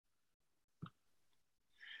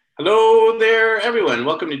Hello there, everyone.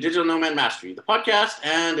 Welcome to Digital Nomad Mastery, the podcast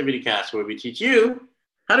and the videocast where we teach you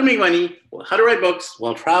how to make money, how to write books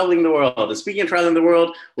while traveling the world. And speaking of traveling the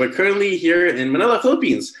world, we're currently here in Manila,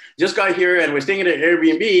 Philippines. Just got here and we're staying at an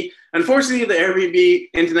Airbnb. Unfortunately, the Airbnb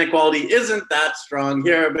internet quality isn't that strong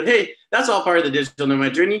here, but hey, that's all part of the digital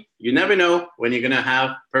nomad journey. You never know when you're going to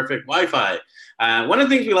have perfect Wi-Fi. One of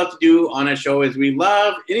the things we love to do on our show is we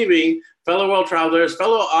love interviewing fellow world travelers,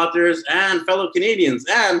 fellow authors, and fellow Canadians.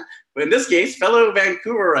 And in this case, fellow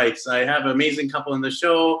Vancouverites. I have an amazing couple in the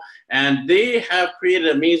show, and they have created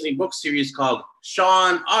an amazing book series called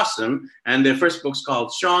Sean Awesome. And their first book's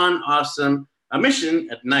called Sean Awesome, A Mission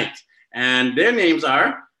at Night. And their names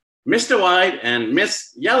are Mr. White and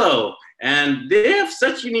Miss Yellow. And they have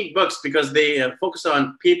such unique books because they focus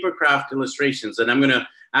on paper craft illustrations. And I'm going to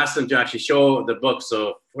ask them to actually show the book.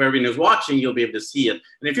 So for everyone who's watching, you'll be able to see it.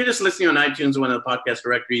 And if you're just listening on iTunes or one of the podcast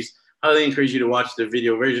directories, I highly encourage you to watch the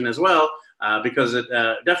video version as well, because it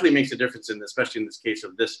definitely makes a difference, especially in this case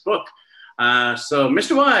of this book. So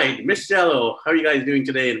Mr. White, Miss Yellow, how are you guys doing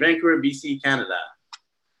today in Vancouver, BC, Canada?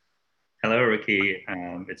 Hello, Ricky.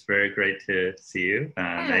 It's very great to see you.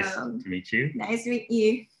 Nice to meet you. Nice to meet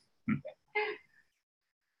you.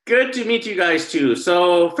 Good to meet you guys too.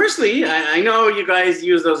 So firstly, I know you guys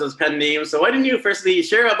use those as pen names. So why don't you firstly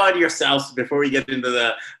share about yourselves before we get into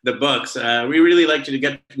the books? We really like you to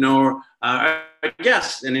get to know our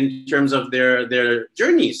guests and in terms of their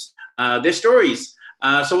journeys, their stories.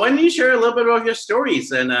 So why don't you share a little bit about your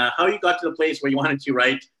stories and how you got to the place where you wanted to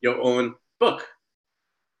write your own book?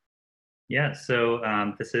 Yeah, so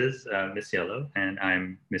this is Miss Yellow and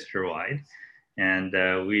I'm Mr. White. And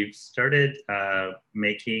we've started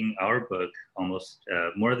making our book almost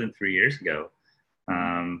more than 3 years ago.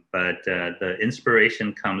 But the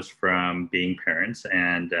inspiration comes from being parents.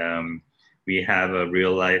 And we have a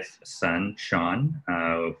real life son, Sean,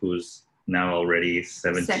 who's now already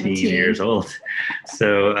 17 years old.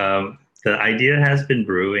 So the idea has been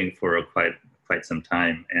brewing for quite some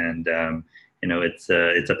time. And, it's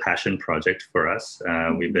a passion project for us.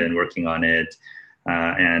 We've been working on it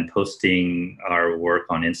and posting our work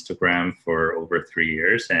on Instagram for over 3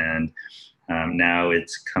 years. And now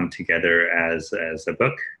it's come together as a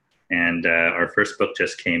book. And our first book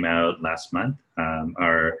just came out last month.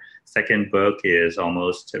 Our second book is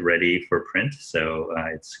almost ready for print. So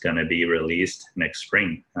it's going to be released next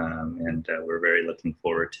spring. And we're very looking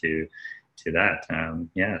forward to that.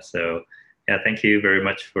 Thank you very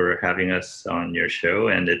much for having us on your show.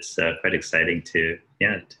 And it's quite exciting to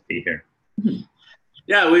be here. Mm-hmm.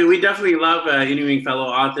 Yeah, we definitely love interviewing fellow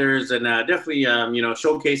authors and definitely,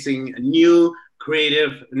 showcasing new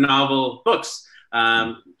creative novel books.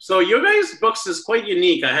 So your guys' books is quite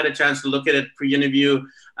unique. I had a chance to look at it pre-interview.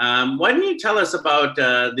 Why don't you tell us about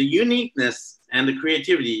the uniqueness and the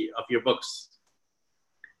creativity of your books?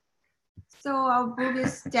 So our book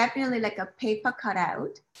is definitely like a paper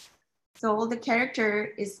cutout. So the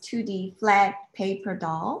character is 2D flat paper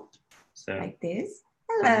doll, like this.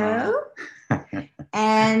 Hello.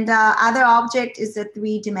 And other object is a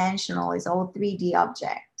three-dimensional. It's all 3D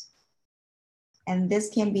object. And this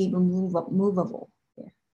can be movable.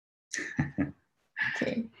 Yeah.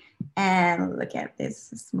 Okay. And look at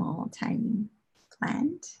this small, tiny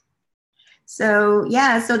plant. So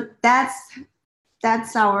so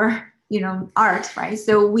that's our, art, right?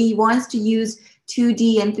 So we want to use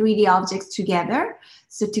 2D and 3D objects together.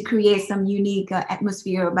 So to create some unique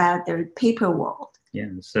atmosphere about the paper world. Yeah,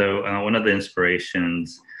 so one of the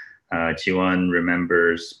inspirations, Jiwon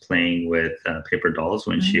remembers playing with paper dolls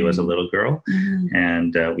when she was a little girl,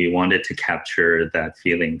 and we wanted to capture that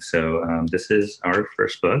feeling. So this is our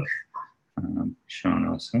first book, Sean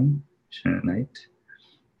Awesome, Sean at Night.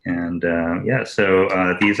 And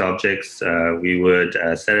so these objects, we would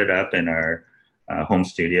set it up in our home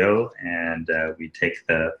studio, and we take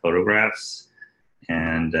the photographs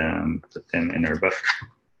and put them in our book.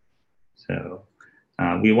 So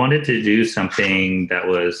we wanted to do something that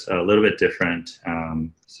was a little bit different.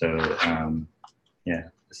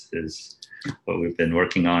 This is what we've been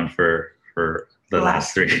working on for the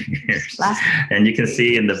last 3 years. And you can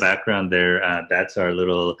see in the background there, that's our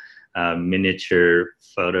little miniature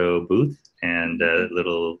photo booth and a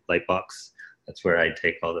little light box. That's where I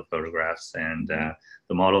take all the photographs. And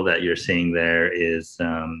the model that you're seeing there is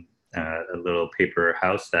a little paper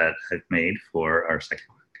house that I've made for our second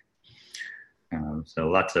book. So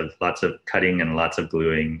lots of cutting and lots of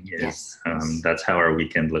gluing is that's how our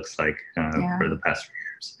weekend looks like for the past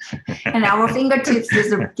 3 years. And our fingertips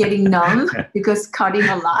is getting numb because cutting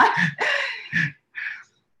a lot.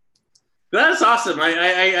 That's awesome.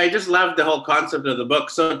 I just love the whole concept of the book.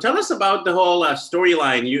 So tell us about the whole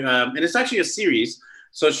storyline. And it's actually a series.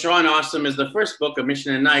 So Sean Awesome is the first book, A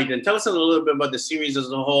Mission at Night. And tell us a little bit about the series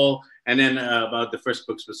as a whole, and then about the first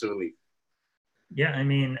book specifically. Yeah, I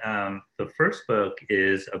mean, the first book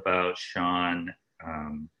is about Sean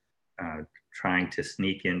trying to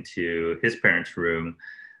sneak into his parents' room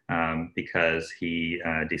because he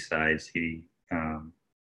decides he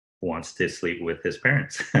wants to sleep with his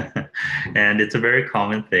parents. And it's a very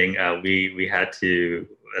common thing. We had to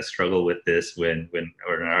struggle with this when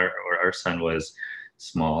our son was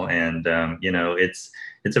small, and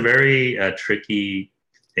it's a very tricky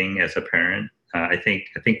thing as a parent. I think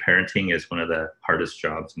parenting is one of the hardest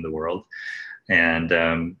jobs in the world, and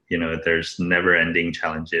there's never-ending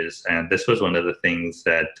challenges. And this was one of the things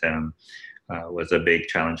that was a big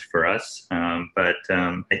challenge for us. But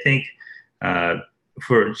I think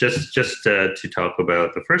for just to talk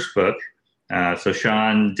about the first book, so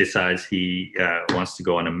Sean decides he wants to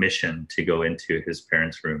go on a mission to go into his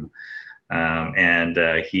parents' room, and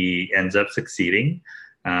he ends up succeeding.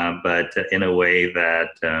 But in a way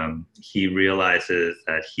that he realizes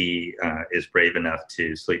that he is brave enough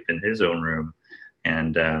to sleep in his own room,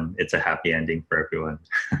 and it's a happy ending for everyone.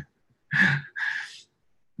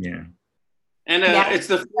 Yeah. And it's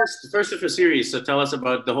the first of a series. So tell us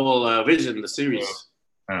about the whole vision, the series.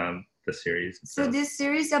 The series. So this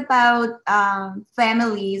series about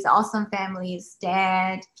families, awesome families,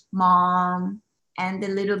 dad, mom, and the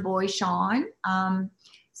little boy Sean.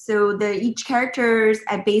 So each characters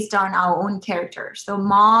are based on our own characters. So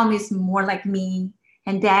mom is more like me,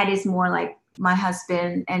 and dad is more like my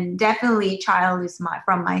husband, and definitely child is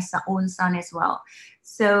from my own son as well.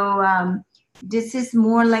 So this is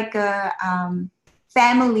more like a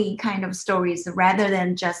family kind of stories rather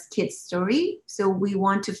than just kids story. So we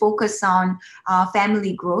want to focus on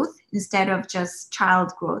family growth instead of just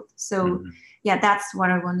child growth. So yeah, that's what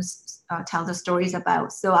I want to tell the stories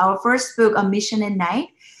about. So our first book, A Mission at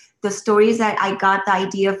Night, the stories that I got the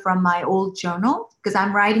idea from my old journal, because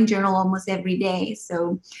I'm writing journal almost every day.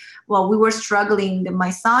 So, well, we were struggling.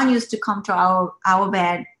 My son used to come to our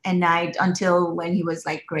bed at night until when he was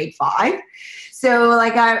like grade 5. So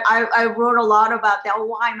like I wrote a lot about that.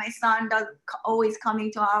 Why my son does always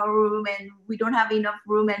coming to our room and we don't have enough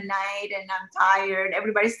room at night and I'm tired.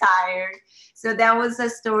 Everybody's tired. So that was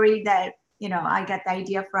a story that, I got the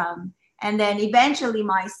idea from. And then eventually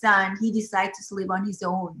my son, he decided to sleep on his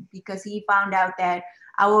own because he found out that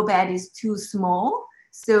our bed is too small.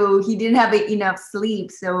 So he didn't have enough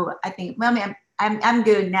sleep. So I think, Mommy, I'm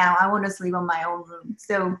good now. I want to sleep on my own room.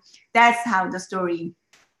 So that's how the story,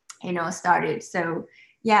 started. So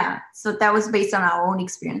yeah, so that was based on our own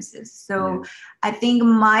experiences. So I think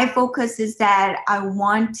my focus is that I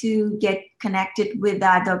want to get connected with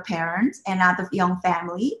other parents and other young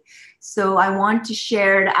family. So I want to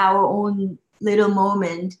share our own little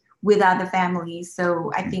moment with other families.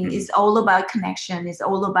 So I think it's all about connection. It's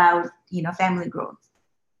all about, family growth.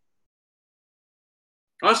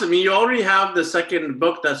 Awesome. You already have the second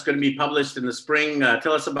book that's going to be published in the spring.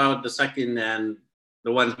 Tell us about the second and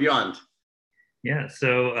the ones beyond. Yeah.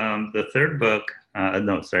 So the third book,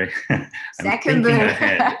 sorry. Second book.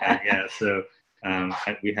 Ahead. Yeah. So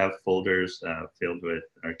we have folders filled with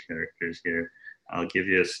our characters here. I'll give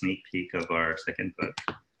you a sneak peek of our second book.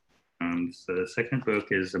 So the second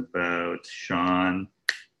book is about Sean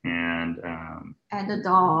and the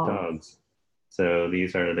dogs. So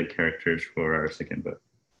these are the characters for our second book.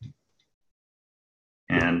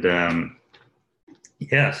 And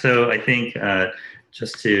so I think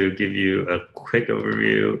just to give you a quick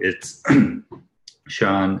overview, it's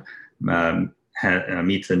Sean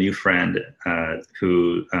meets a new friend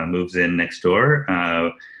who moves in next door.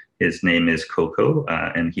 His name is Coco,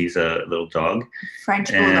 and he's a little dog.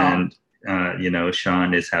 French bulldog. And,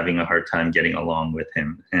 Sean is having a hard time getting along with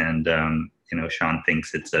him. And, Sean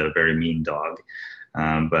thinks it's a very mean dog,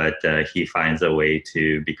 but he finds a way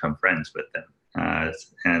to become friends with them.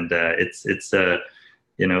 And it's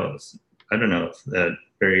I don't know,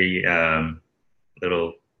 very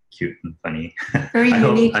little cute and funny. Very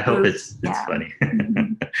unique. I hope it's funny.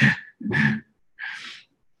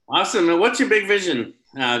 Awesome. And what's your big vision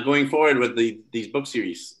going forward with these book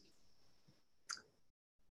series?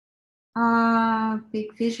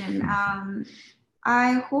 Big vision.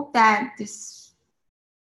 I hope that this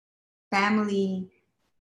family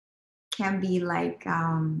can be like,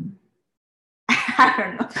 I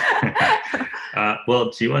don't know. Well,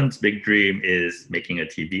 Jiwon's big dream is making a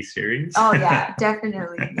TV series. Oh yeah,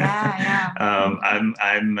 definitely. Yeah.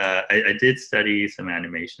 I did study some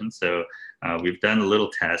animation, so we've done little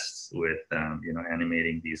tests with,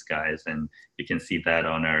 animating these guys, and you can see that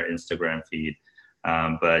on our Instagram feed.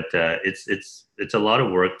 But it's a lot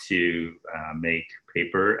of work to make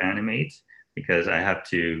paper animate, because I have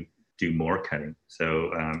to do more cutting.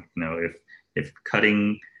 So, if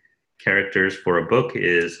cutting characters for a book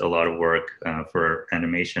is a lot of work, for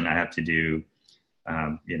animation, I have to do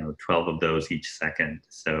 12 of those each second.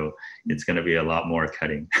 So it's going to be a lot more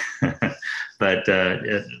cutting. But,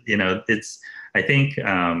 I think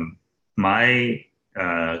my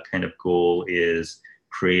kind of goal is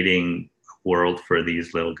creating a world for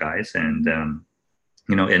these little guys. And,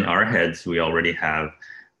 in our heads, we already have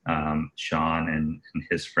Sean and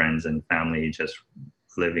his friends and family just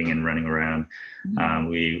living and running around.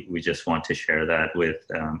 We just want to share that with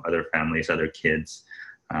other families, other kids.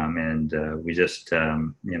 We just,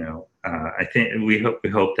 I think we hope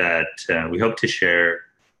to share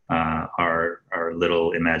our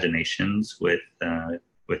little imaginations with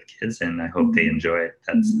kids, and I hope they enjoy it.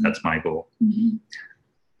 That's my goal.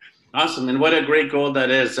 Awesome, and what a great goal that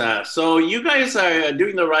is. So you guys are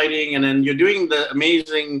doing the writing, and then you're doing the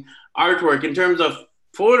amazing artwork in terms of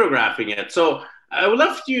photographing it. So I would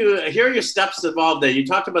love to hear your steps involved there. You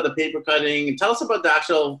talked about the paper cutting. Tell us about the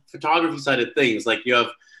actual photography side of things. Like you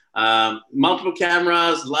have multiple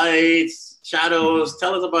cameras, lights, shadows.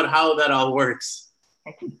 Tell us about how that all works.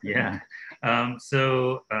 Yeah.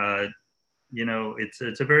 So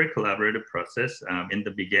it's a very collaborative process. In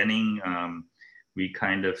the beginning, we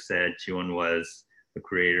kind of said Jiwon was the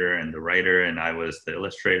creator and the writer, and I was the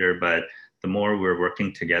illustrator. But the more we're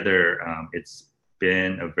working together, it's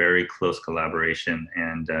been a very close collaboration,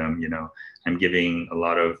 and I'm giving a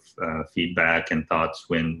lot of feedback and thoughts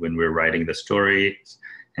when we're writing the stories,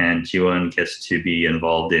 and Jiwon gets to be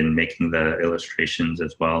involved in making the illustrations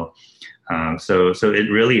as well. So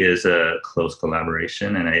it really is a close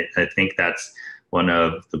collaboration, and I think that's one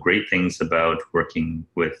of the great things about working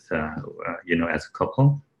with as a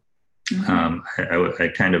couple.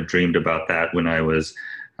 I kind of dreamed about that when I was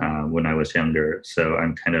younger. So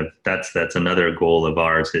I'm kind of that's another goal of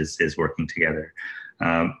ours is working together.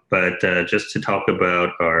 But just to talk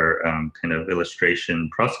about our kind of illustration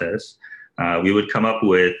process, we would come up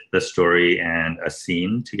with the story and a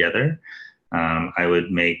scene together. I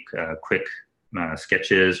would make quick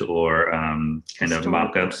sketches or kind of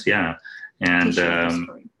mock-ups, yeah. And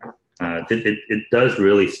it does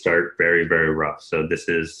really start very, very rough. So this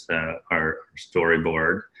is our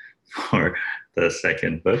storyboard for the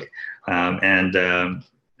second book,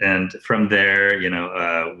 and from there,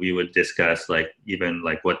 we would discuss even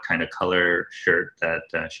what kind of color shirt that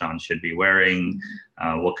Sean should be wearing,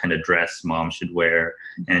 what kind of dress mom should wear.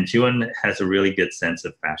 And Jiwon has a really good sense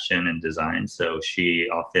of fashion and design, so she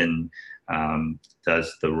often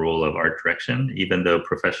does the role of art direction, even though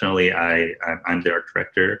professionally I'm the art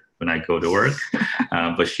director when I go to work,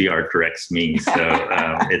 but she art directs me. So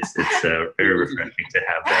it's very refreshing to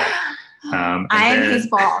have that. I am his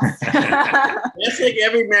boss. That's like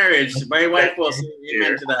every marriage. My wife will say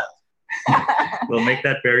amen to that. We'll make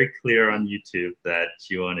that very clear on YouTube that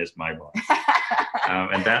Jiwon is my boss.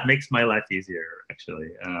 And that makes my life easier,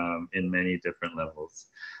 actually, in many different levels.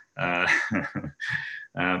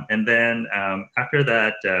 And then after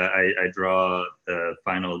that, I draw the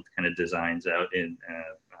final kind of designs out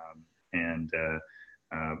and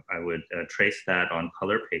I would trace that on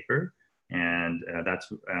color paper. And that's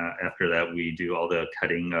after that, we do all the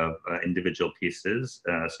cutting of individual pieces.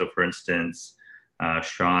 So for instance,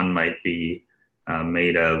 Sean might be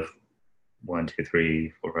made of 1, 2,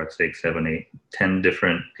 3, 4, 5, 6, 7, 8, 10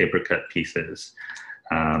 different paper cut pieces.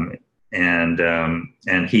 And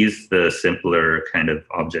he's the simpler kind of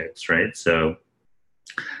objects, right? So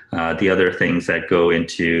the other things that go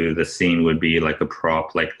into the scene would be like a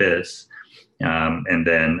prop like this. And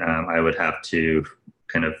then I would have to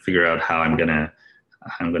kind of figure out how I'm gonna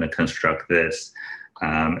construct this,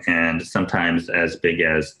 and sometimes as big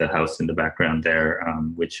as the house in the background there,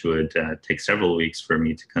 which would take several weeks for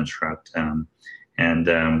me to construct.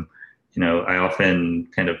 I often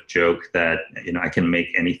kind of joke that I can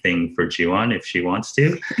make anything for Jiwon if she wants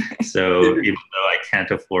to. So even though I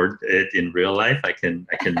can't afford it in real life, I can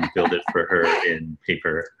build it for her in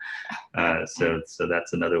paper. So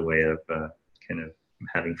that's another way of kind of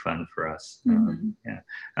having fun for us.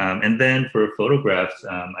 And then for photographs,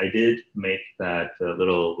 I did make that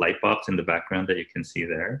little light box in the background that you can see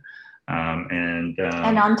there. And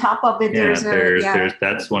on top of it,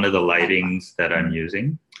 that's one of the lightings that I'm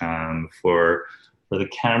using. For the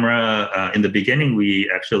camera, in the beginning, we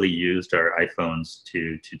actually used our iPhones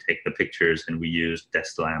to take the pictures, and we used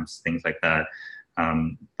desk lamps, things like that.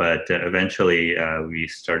 But eventually we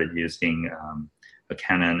started using a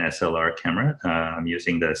Canon SLR camera. I'm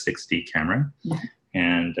using the 6D camera,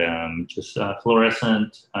 and just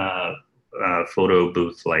fluorescent photo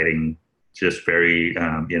booth lighting, just very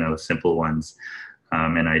simple ones.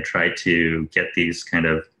 And I try to get these kind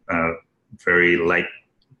of very light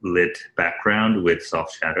lit background with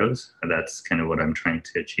soft shadows. That's kind of what I'm trying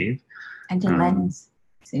to achieve. And the lens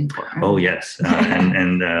is important. Oh yes,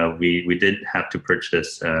 and we did have to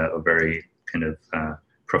purchase a very kind of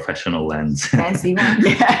professional lens. Fancy one.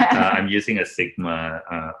 I'm using a Sigma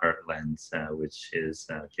art lens, which is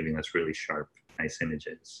giving us really sharp, nice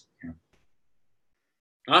images. Yeah.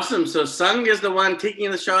 Awesome. So Sung is the one taking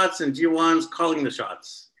the shots, and Jiwon's calling the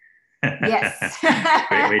shots. Yes.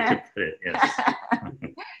 Great way to put it. Yes.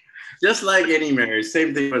 Just like any marriage,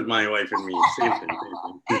 same thing with my wife and me. Same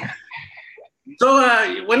thing. So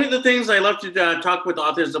one of the things I love to talk with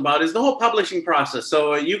authors about is the whole publishing process.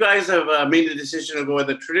 So you guys have made the decision to go with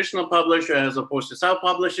a traditional publisher as opposed to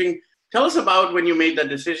self-publishing. Tell us about when you made that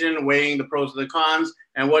decision, weighing the pros and the cons,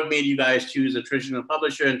 and what made you guys choose a traditional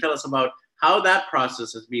publisher, and tell us about how that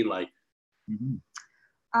process has been like.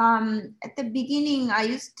 At the beginning, I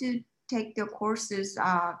used to take the courses,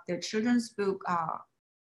 the children's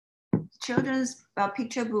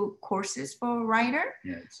picture book courses for writer.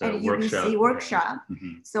 Yeah, it's at a UBC workshop.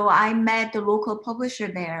 So I met the local publisher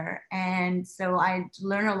there, and so I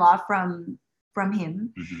learned a lot from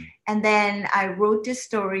him. And then I wrote the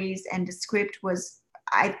stories, and the script was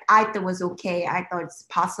I thought was okay. I thought it's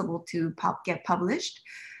possible to get published.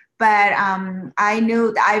 But I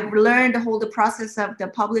know that I've learned the process of the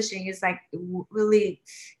publishing is like really,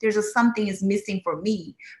 there's something is missing for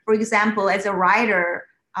me. For example, as a writer,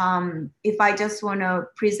 if I just want to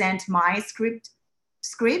present my script,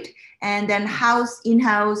 and then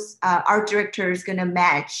in-house art director is going to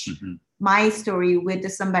match my story with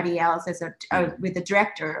somebody else with the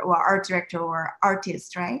director or art director or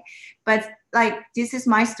artist, right? But like, this is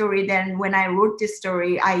my story. Then when I wrote this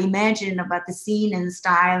story, I imagined about the scene and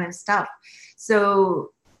style and stuff.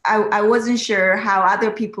 So I wasn't sure how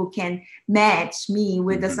other people can match me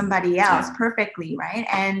with somebody else perfectly, right?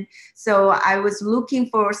 And so I was looking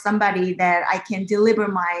for somebody that I can deliver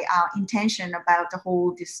my intention about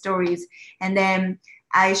these stories. And then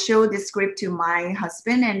I showed the script to my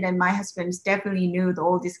husband, and then my husband definitely knew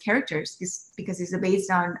all these characters because it's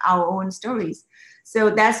based on our own stories. So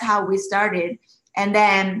that's how we started. And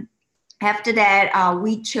then after that,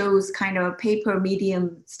 we chose kind of a paper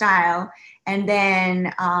medium style. And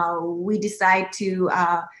then we decide to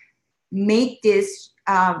make this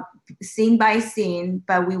scene by scene,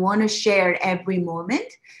 but we want to share every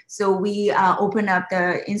moment. So we open up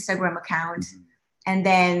the Instagram account, and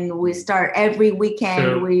then we start every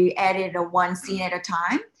weekend. We edit one scene at a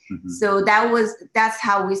time. So that's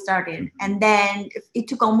how we started. And then it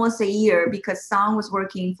took almost a year because Song was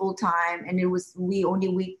working full time, and we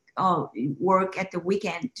only work at the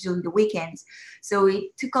weekend, during the weekends. So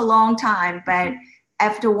it took a long time, but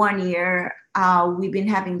after 1 year, we've been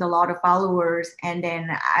having a lot of followers, and then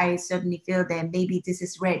I certainly feel that maybe this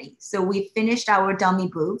is ready. So we finished our dummy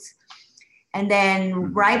books, and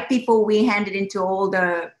then right before we handed into all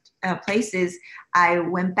the places, I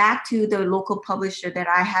went back to the local publisher that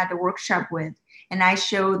I had a workshop with, and I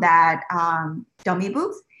showed that dummy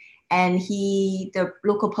books. And the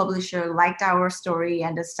local publisher liked our story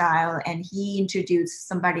and the style, and he introduced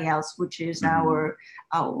somebody else, which is our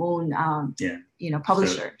own,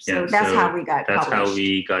 publisher. So that's how we got published. That's how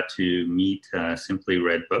we got to meet Simply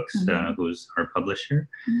Read Books, who's our publisher.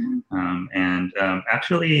 And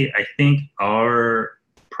actually, I think our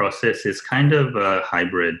process is kind of a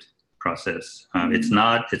hybrid process. It's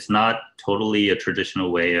not totally a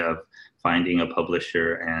traditional way of finding a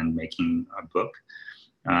publisher and making a book.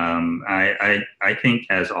 I think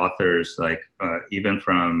as authors, like even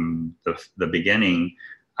from the beginning,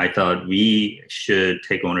 I thought we should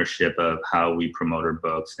take ownership of how we promote our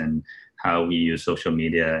books and how we use social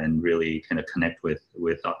media and really kind of connect with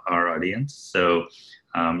our audience. So,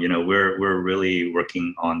 we're really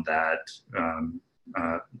working on that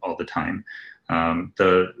all the time.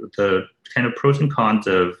 The kind of pros and cons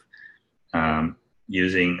of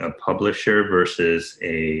using a publisher versus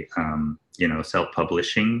a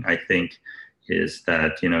self-publishing, I think, is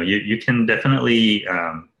that you can definitely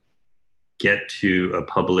get to a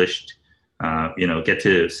published, get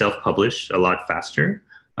to self-publish a lot faster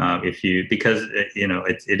because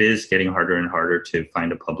it is getting harder and harder to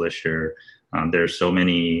find a publisher. There's so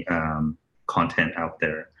many content out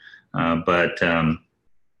there, but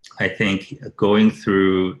I think going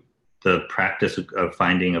through the practice of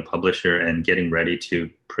finding a publisher and getting ready to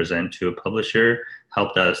present to a publisher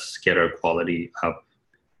helped us get our quality up.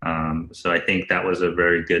 So I think that was a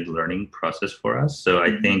very good learning process for us. So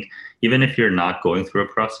I think even if you're not going through a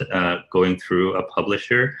process, going through a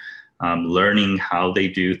publisher, learning how they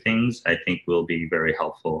do things, I think will be very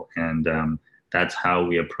helpful. And that's how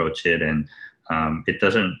we approach it. And it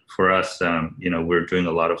doesn't, for us, we're doing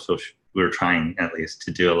a lot of we're trying at least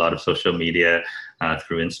to do a lot of social media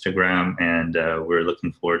through Instagram, and we're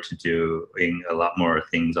looking forward to doing a lot more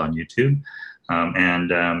things on YouTube.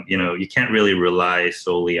 You can't really rely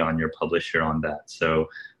solely on your publisher on that. So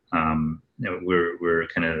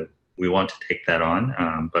we want to take that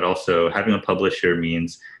on, but also having a publisher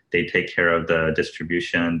means they take care of the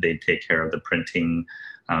distribution, they take care of the printing,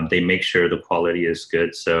 they make sure the quality is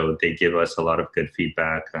good. So they give us a lot of good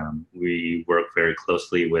feedback. We work very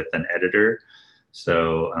closely with an editor.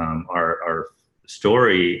 So our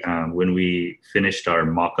story, when we finished our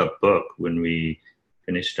mock-up book, when we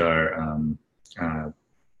finished our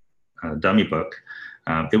dummy book,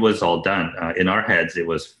 it was all done. In our heads, it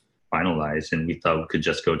was finalized, and we thought we could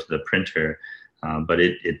just go to the printer. But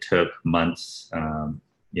it took months,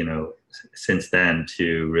 since then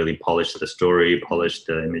to really polish the story, polish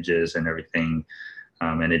the images and everything.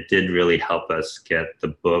 And it did really help us get the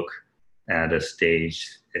book at a stage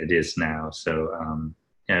it is now. So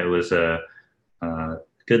it was a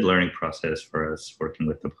good learning process for us working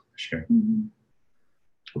with the publisher. Mm-hmm.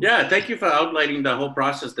 Yeah, thank you for outlining the whole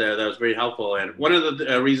process there. That was very helpful. And one of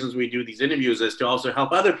the reasons we do these interviews is to also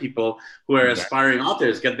help other people who are aspiring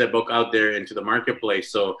authors get their book out there into the marketplace.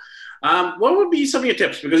 So what would be some of your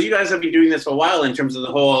tips? Because you guys have been doing this for a while in terms of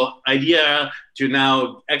the whole idea to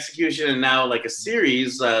now execution and now like a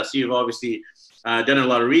series. So you've obviously done a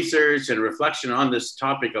lot of research and reflection on this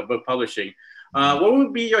topic of book publishing. What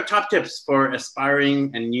would be your top tips for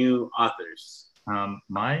aspiring and new authors?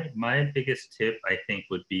 My biggest tip, I think,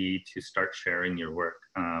 would be to start sharing your work.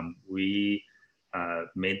 We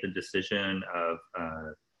made the decision of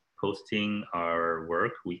posting our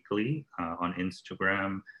work weekly on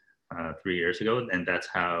Instagram 3 years ago, and that's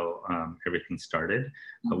how everything started.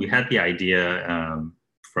 We had the idea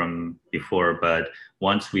from before, but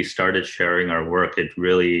once we started sharing our work, it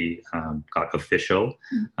really got official,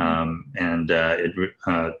 and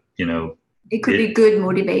it could be good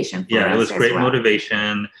motivation for us. It was great well.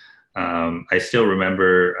 motivation. I still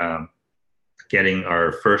remember getting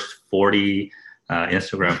our first 40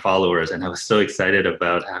 Instagram followers, and I was so excited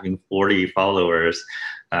about having 40 followers.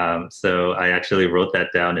 So I actually wrote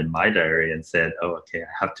that down in my diary and said, oh, okay,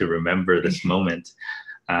 I have to remember this moment.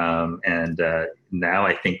 Now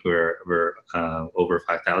I think we're over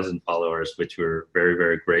 5,000 followers, which we're very,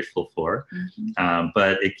 very grateful for.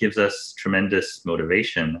 But it gives us tremendous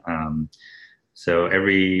motivation. So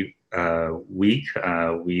every week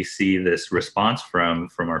we see this response from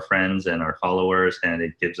our friends and our followers, and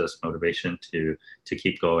it gives us motivation to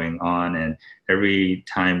keep going on. And every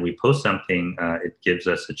time we post something, it gives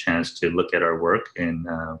us a chance to look at our work in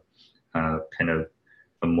kind of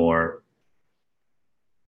a more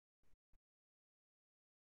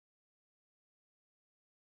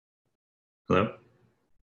Hello?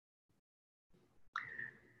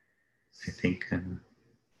 I think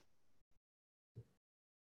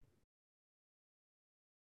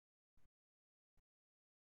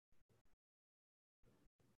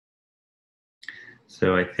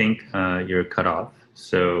so I think you're cut off.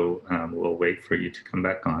 So we'll wait for you to come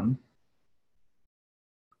back on.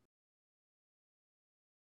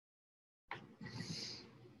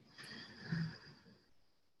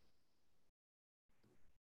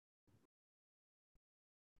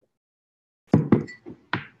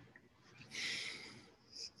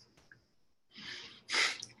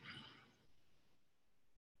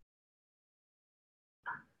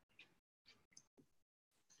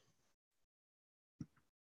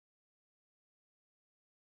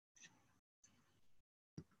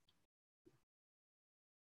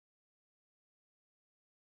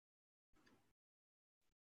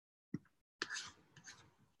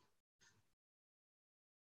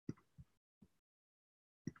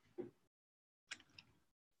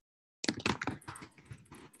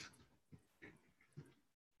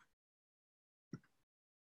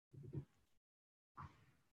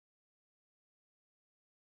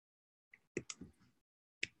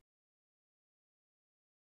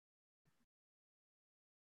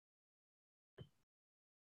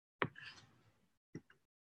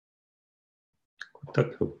 딱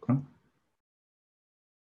해볼까?